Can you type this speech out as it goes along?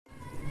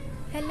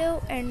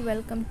Hello and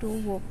welcome to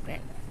Vogue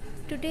brand.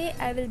 Today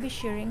I will be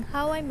sharing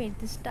how I made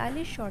this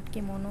stylish short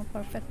kimono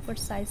perfect for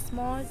size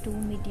small to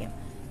medium.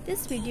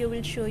 This video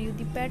will show you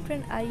the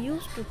pattern I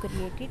used to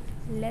create it.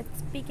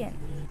 Let's begin.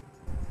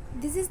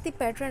 This is the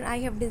pattern I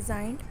have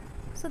designed.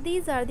 So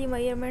these are the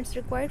measurements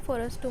required for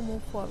us to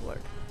move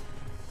forward.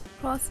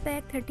 Cross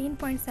back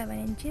 13.7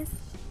 inches.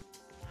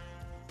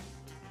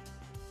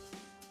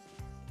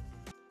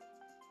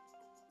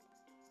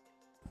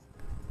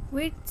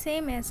 Width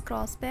same as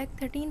cross back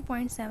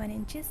 13.7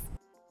 inches.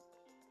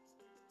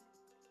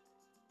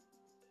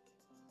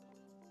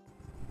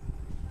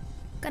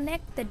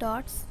 Connect the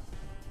dots.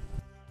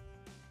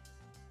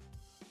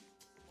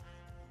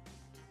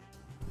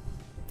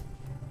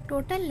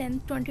 Total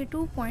length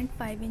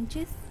 22.5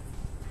 inches.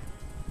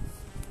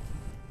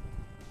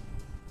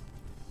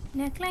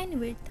 Neckline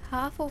width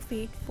half of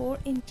it 4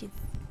 inches.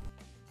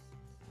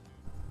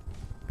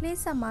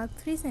 Place a mark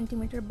 3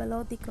 cm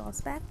below the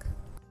crossback.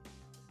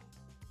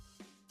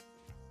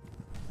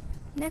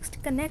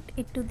 Next, connect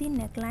it to the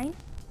neckline.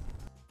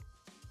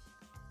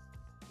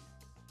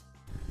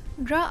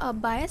 Draw a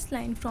bias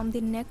line from the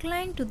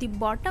neckline to the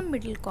bottom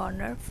middle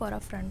corner for a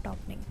front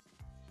opening.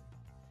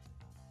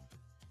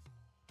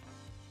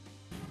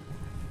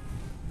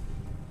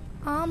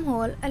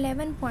 Armhole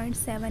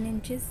 11.7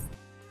 inches.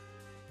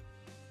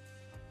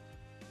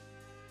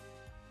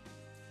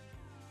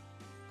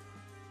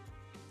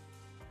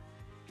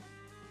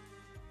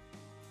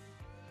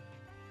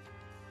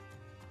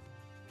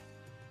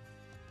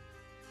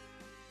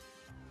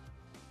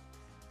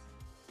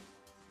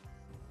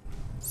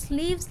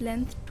 Sleeves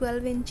length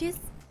 12 inches.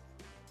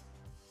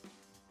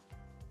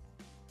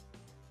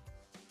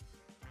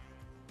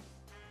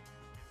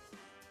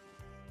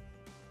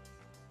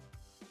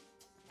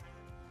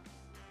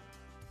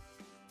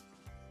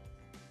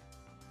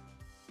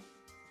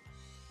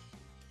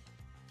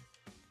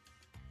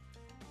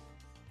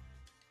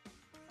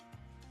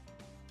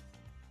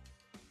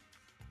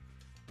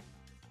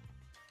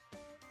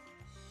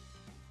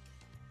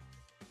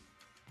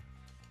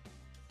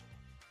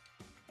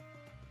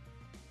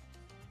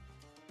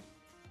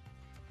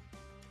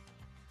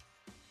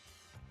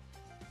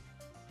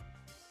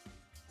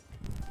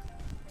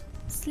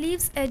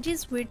 Sleeves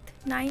edges width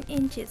 9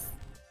 inches.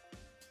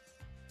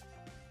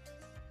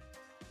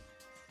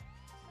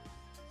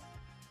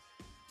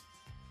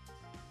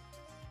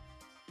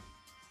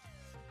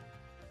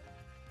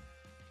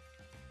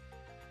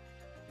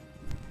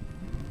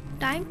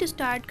 Time to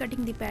start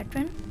cutting the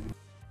pattern.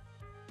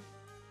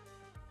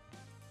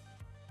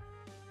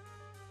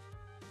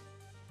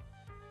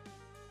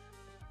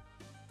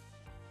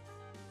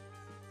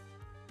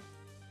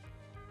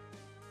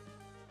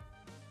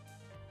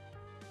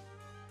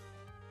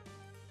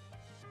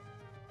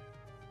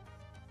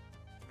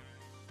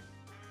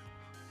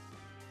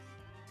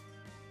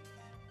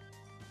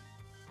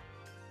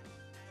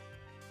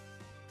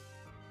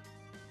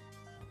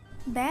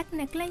 Back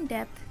neckline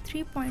depth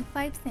 3.5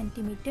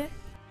 cm.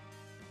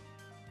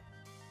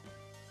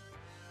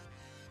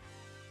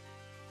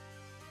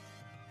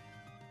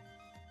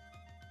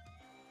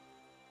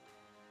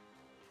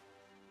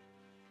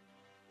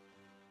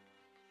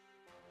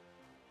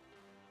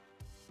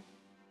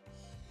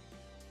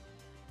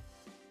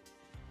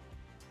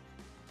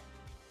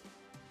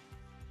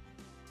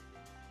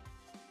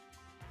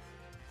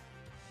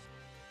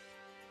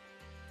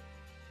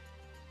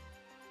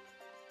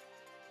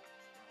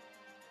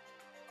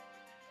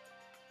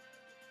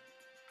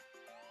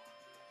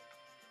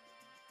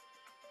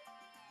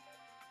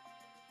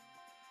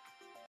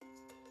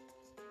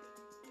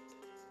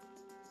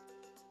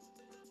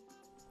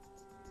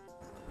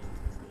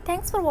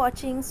 Thanks for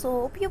watching. So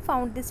hope you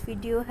found this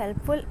video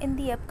helpful. In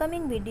the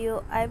upcoming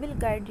video I will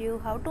guide you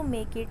how to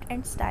make it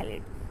and style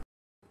it.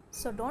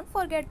 So don't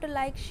forget to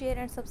like, share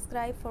and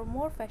subscribe for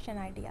more fashion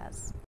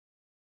ideas.